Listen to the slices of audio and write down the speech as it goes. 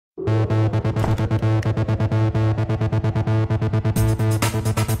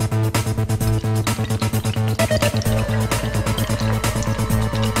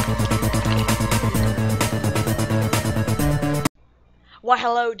Why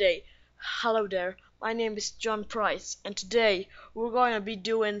hello there, my name is John Price and today we're going to be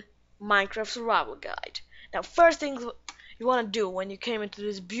doing Minecraft Survival Guide. Now first thing you want to do when you came into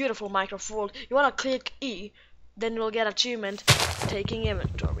this beautiful Minecraft world, you want to click E, then you'll get achievement taking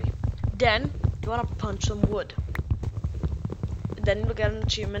inventory. Then you want to punch some wood. Then you'll get an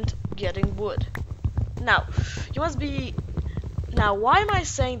achievement getting wood. Now, you must be... Now why am I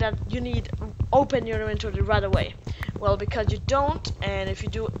saying that you need open your inventory right away? Well, because you don't, and if you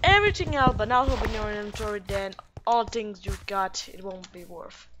do everything else but not open your inventory, then all things you got, it won't be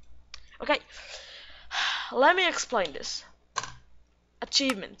worth. Okay, let me explain this.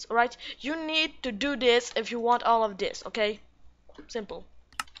 Achievements, alright? You need to do this if you want all of this, okay? Simple.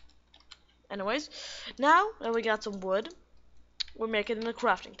 Anyways, now that we got some wood, we'll make it in a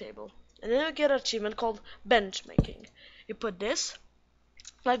crafting table. And then you get an achievement called bench making. You put this,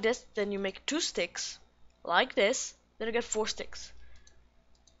 like this, then you make 2 sticks, like this, then you get 4 sticks.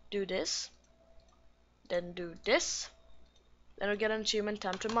 Do this, then do this, then you get an achievement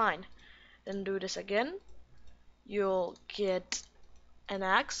time to mine. Then do this again, you'll get an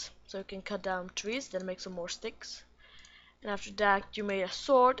axe, so you can cut down trees, then make some more sticks. And after that you made a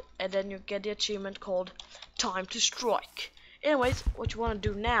sword, and then you get the achievement called time to strike. Anyways, what you want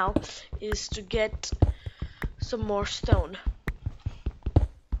to do now is to get some more stone.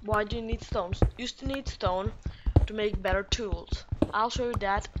 Why do you need stones? You used to need stone to make better tools. I'll show you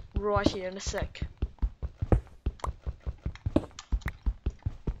that right here in a sec.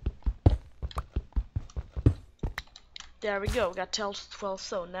 There we go, got 12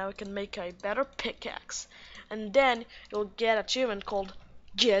 stone. Now we can make a better pickaxe. And then you'll get an achievement called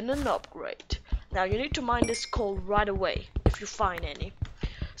get an upgrade. Now you need to mine this coal right away if you find any.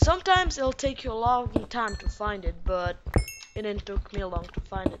 Sometimes it'll take you a long time to find it, but it didn't took me long to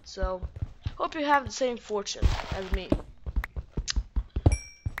find it, so hope you have the same fortune as me.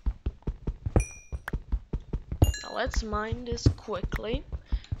 Now let's mine this quickly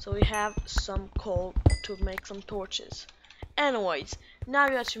so we have some coal to make some torches. Anyways, now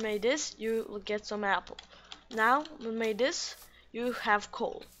that you made this, you will get some apple. Now we made this, you have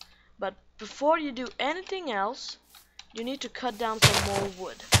coal. But before you do anything else, you need to cut down some more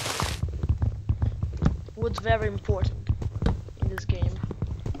wood. Wood's very important in this game.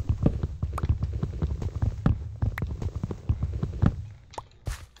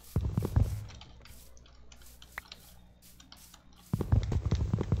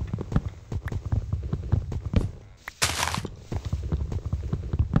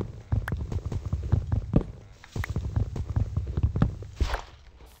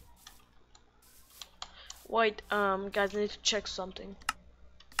 Wait, guys, I need to check something.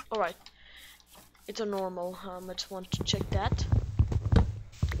 Alright, it's a normal, I just want to check that.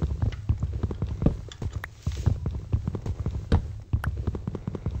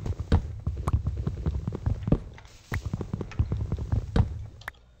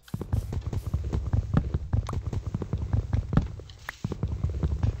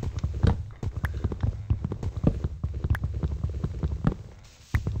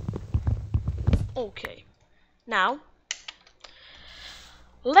 Okay. Now,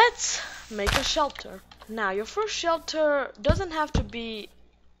 let's make a shelter. Now, your first shelter doesn't have to be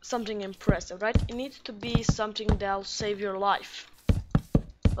something impressive, right? It needs to be something that'll save your life.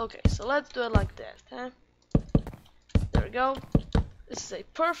 Okay, so let's do it like that, huh? There we go. This is a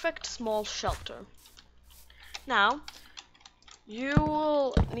perfect small shelter. Now, you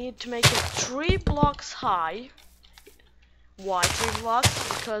will need to make it 3 blocks high. Why 3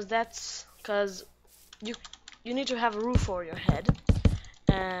 blocks? Because you need to have a roof over your head,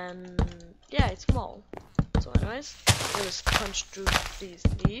 and yeah, it's small. So anyways, we'll just punch through these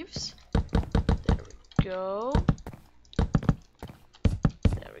leaves. There we go.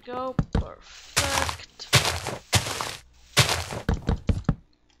 There we go. Perfect.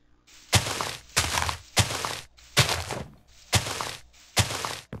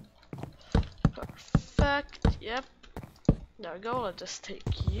 Perfect. Yep. There we go. Let's just take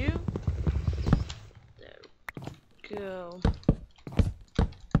you. Go.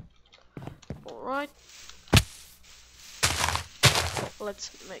 Alright.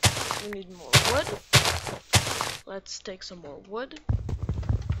 We need more wood. Let's take some more wood.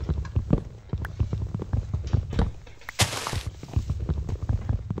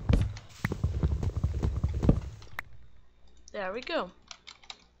 There we go.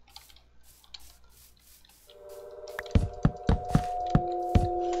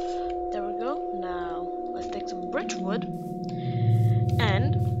 Wood,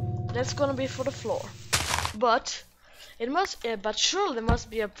 and that's gonna be for the floor. But surely there must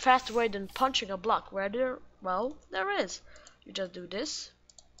be a faster way than punching a block. Well, there is. You just do this,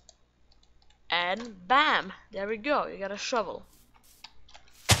 and bam! There we go. You got a shovel.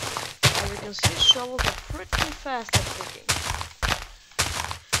 As you can see, shovels are pretty fast at digging.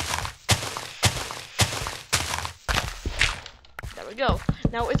 There we go.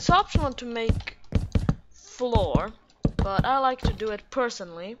 Now it's optional to make floor, but I like to do it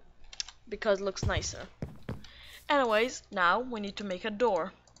personally because it looks nicer. Anyways, now we need to make a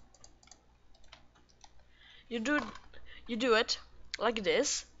door. You do it like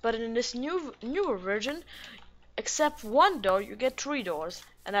this, but in this newer version, except one door, you get 3 doors,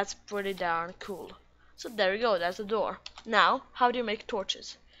 and that's pretty darn cool. So there you go, that's the door. Now, how do you make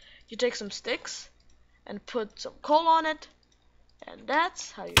torches? You take some sticks and put some coal on it, and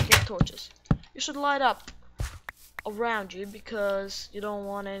that's how you get torches. You should light up around you because you don't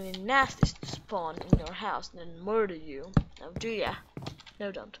want any nasties to spawn in your house and then murder you. Now do ya?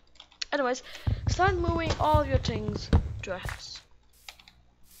 No, don't. Anyways, start moving all your things to a house.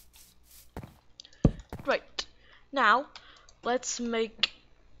 Great. Now, let's make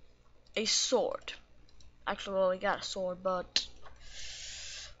a sword. Actually, we already got a sword, but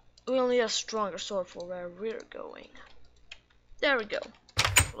we'll need a stronger sword for where we're going. There we go.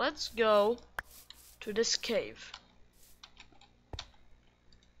 Let's go to this cave.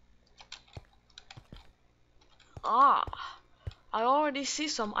 Ah, I already see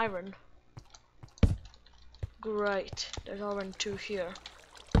some iron. Great, there's iron too here.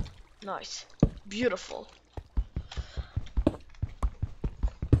 Nice, beautiful.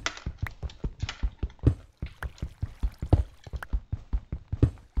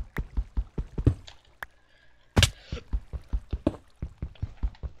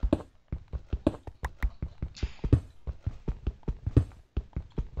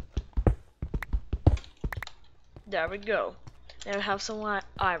 There we go. Now we have some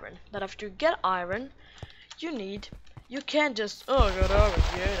iron. But after you get iron, you can't just, oh, I got iron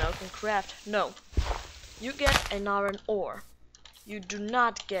here, now I can craft. No. You get an iron ore. You do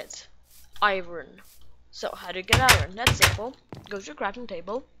not get iron. So, how do you get iron? That's simple. Go to your crafting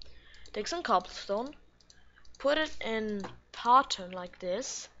table, take some cobblestone, put it in pattern like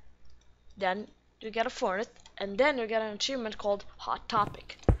this, then you get a furnace, and then you get an achievement called Hot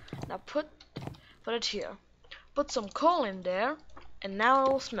Topic. Now put it here. Put some coal in there, and now it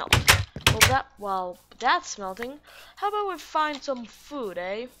will smelt. While that's smelting, how about we find some food,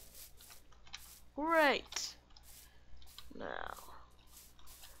 eh? Great. Now.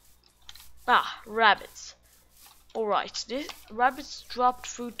 Rabbits. Alright, these rabbits dropped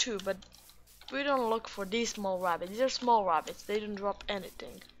food too, but we don't look for these small rabbits. These are small rabbits, they don't drop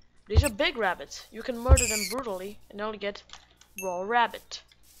anything. These are big rabbits. You can murder them brutally and only get raw rabbit.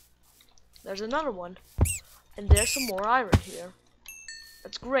 There's another one. And there's some more iron here.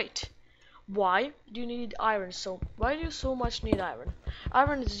 That's great. Why do you need iron why do you so much need iron?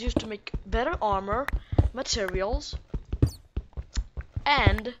 Iron is used to make better armor, materials,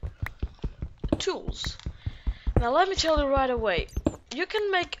 and tools. Now let me tell you right away. You can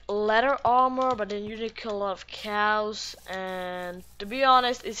make leather armor, but then you need to kill a lot of cows, and to be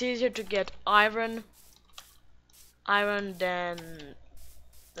honest, it's easier to get iron than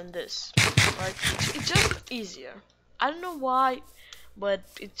this. Right? It's just easier. I don't know why, but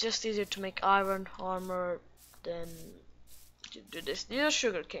it's just easier to make iron armor than to do this. These are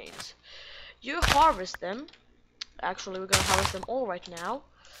sugar canes. You harvest them. Actually, we're gonna harvest them all right now,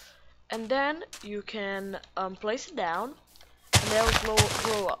 and then you can place it down, and they'll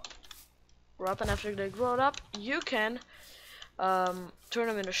grow up. And after they grow up, you can turn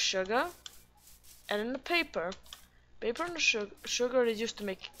them into sugar and into paper. Paper and sugar is used to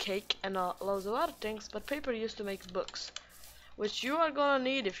make cake and loads of other things, but paper is used to make books, which you are gonna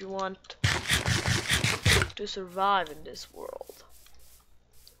need if you want to survive in this world.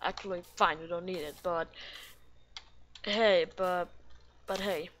 Actually, fine, you don't need it, but hey,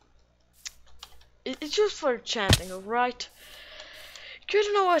 hey, it's just for enchanting, alright? You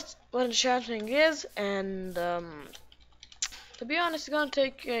don't know what enchanting is, and to be honest, it's gonna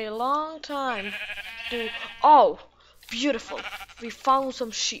take a long time to. Oh, beautiful! We found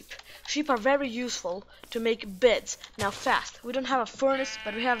some sheep. Sheep are very useful to make beds. Now fast. We don't have a furnace,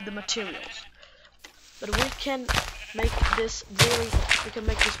 but we have the materials. But we can make this we can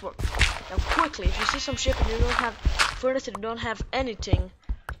make this work. Now quickly, if you see some sheep and you don't have furnace and you don't have anything,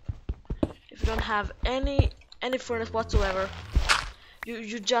 if you don't have any furnace whatsoever,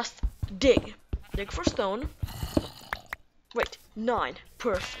 you just dig for stone. Wait, 9,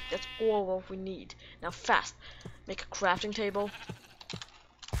 perfect, that's all what we need. Now fast, make a crafting table.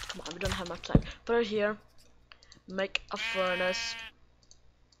 Come on, we don't have much time. Put it here, make a furnace,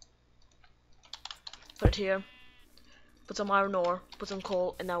 put it here, put some iron ore, put some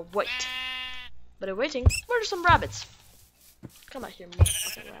coal, and now wait. But I'm waiting. Murder some rabbits. Come out here,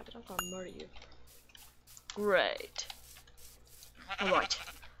 motherfucking rabbit. I'm gonna murder you. Great. Alright.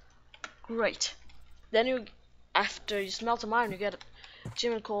 Great. Then you, after you smelt some iron, you get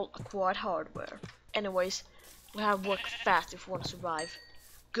gem and coal acquired hardware. Anyways, we have to work fast if we want to survive.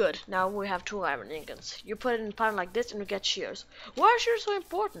 Good. Now we have 2 iron ingots. You put it in a pattern like this and you get shears. Why are shears so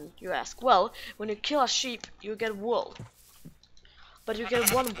important, you ask? Well, when you kill a sheep, you get wool. But you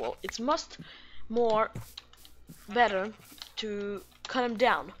get 1 wool. It's much more better to cut them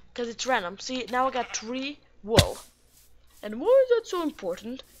down because it's random. See, now I got 3 wool. And why is that so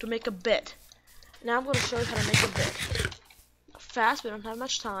important? To make a bed. Now I'm going to show you how to make a bed. Fast, we don't have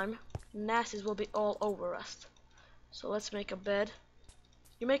much time. Nasties will be all over us. So let's make a bed.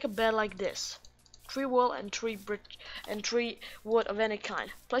 You make a bed like this. 3 wool and 3 brick and 3 wood of any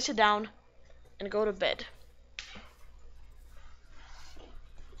kind. Place it down and go to bed.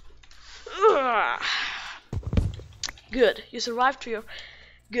 Ugh. Good. You survived to your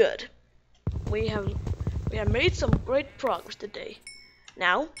good. We have made some great progress today.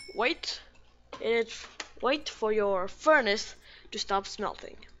 Now wait for your furnace to stop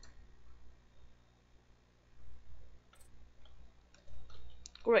smelting.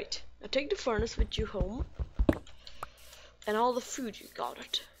 Great. Now take the furnace with you home and all the food you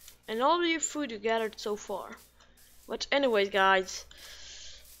gathered and all the food you gathered so far. But anyways, guys.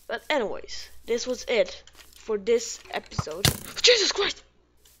 This was it for this episode. Jesus Christ!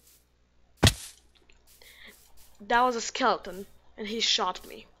 That was a skeleton and he shot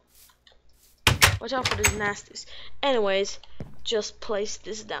me. Watch out for these nasties. Anyways, just place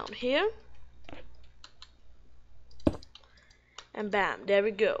this down here. And bam, there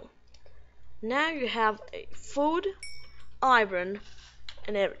we go. Now you have a food, iron,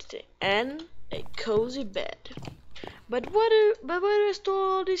 and everything, and a cozy bed. But why do I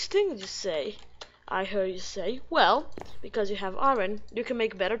store all these things, you say? I heard you say. Well, because you have iron, you can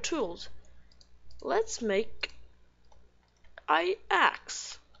make better tools. Let's make an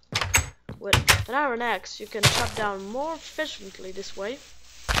axe. With an iron axe, you can chop down more efficiently this way.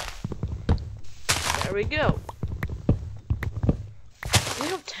 There we go. You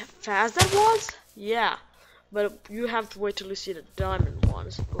know how fast that was? Yeah, but you have to wait till you see the diamond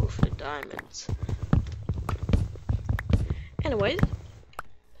ones. Oof, the diamonds. Anyways,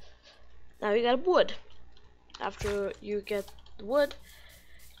 now you got wood. After you get the wood,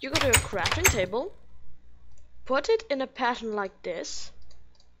 you go to your crafting table, put it in a pattern like this,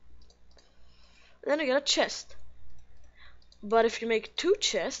 then you get a chest. But if you make 2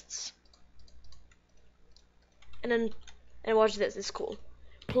 chests, and watch this, it's cool.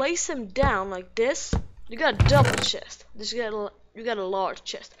 Place them down like this. You got a double chest. You got a large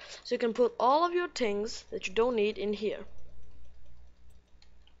chest, so you can put all of your things that you don't need in here.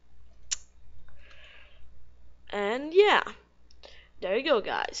 And yeah, there you go,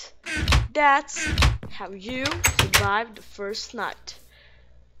 guys. That's how you survived the first night.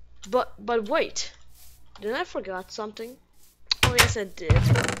 But wait, did I forget something? Oh yes, I did.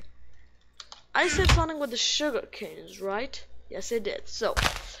 I said something with the sugar canes, right? Yes, I did. So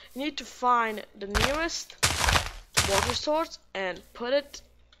you need to find the nearest water source and put it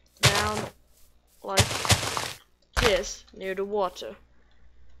down like this near the water.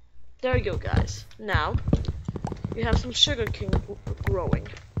 There you go, guys. Now you have some sugar cane growing.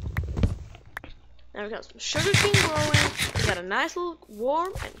 Now we got some sugar cane growing. We got a nice little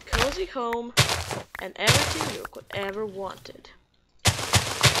warm and cozy home and everything you could ever wanted.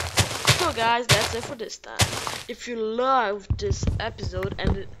 So guys, that's it for this time. If you loved this episode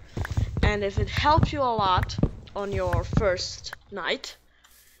and if it helped you a lot on your first night,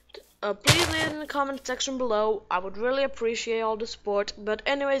 please leave it in the comment section below. I would really appreciate all the support. But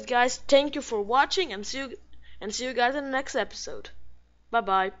anyways, guys, thank you for watching and see you guys in the next episode. Bye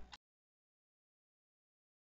bye.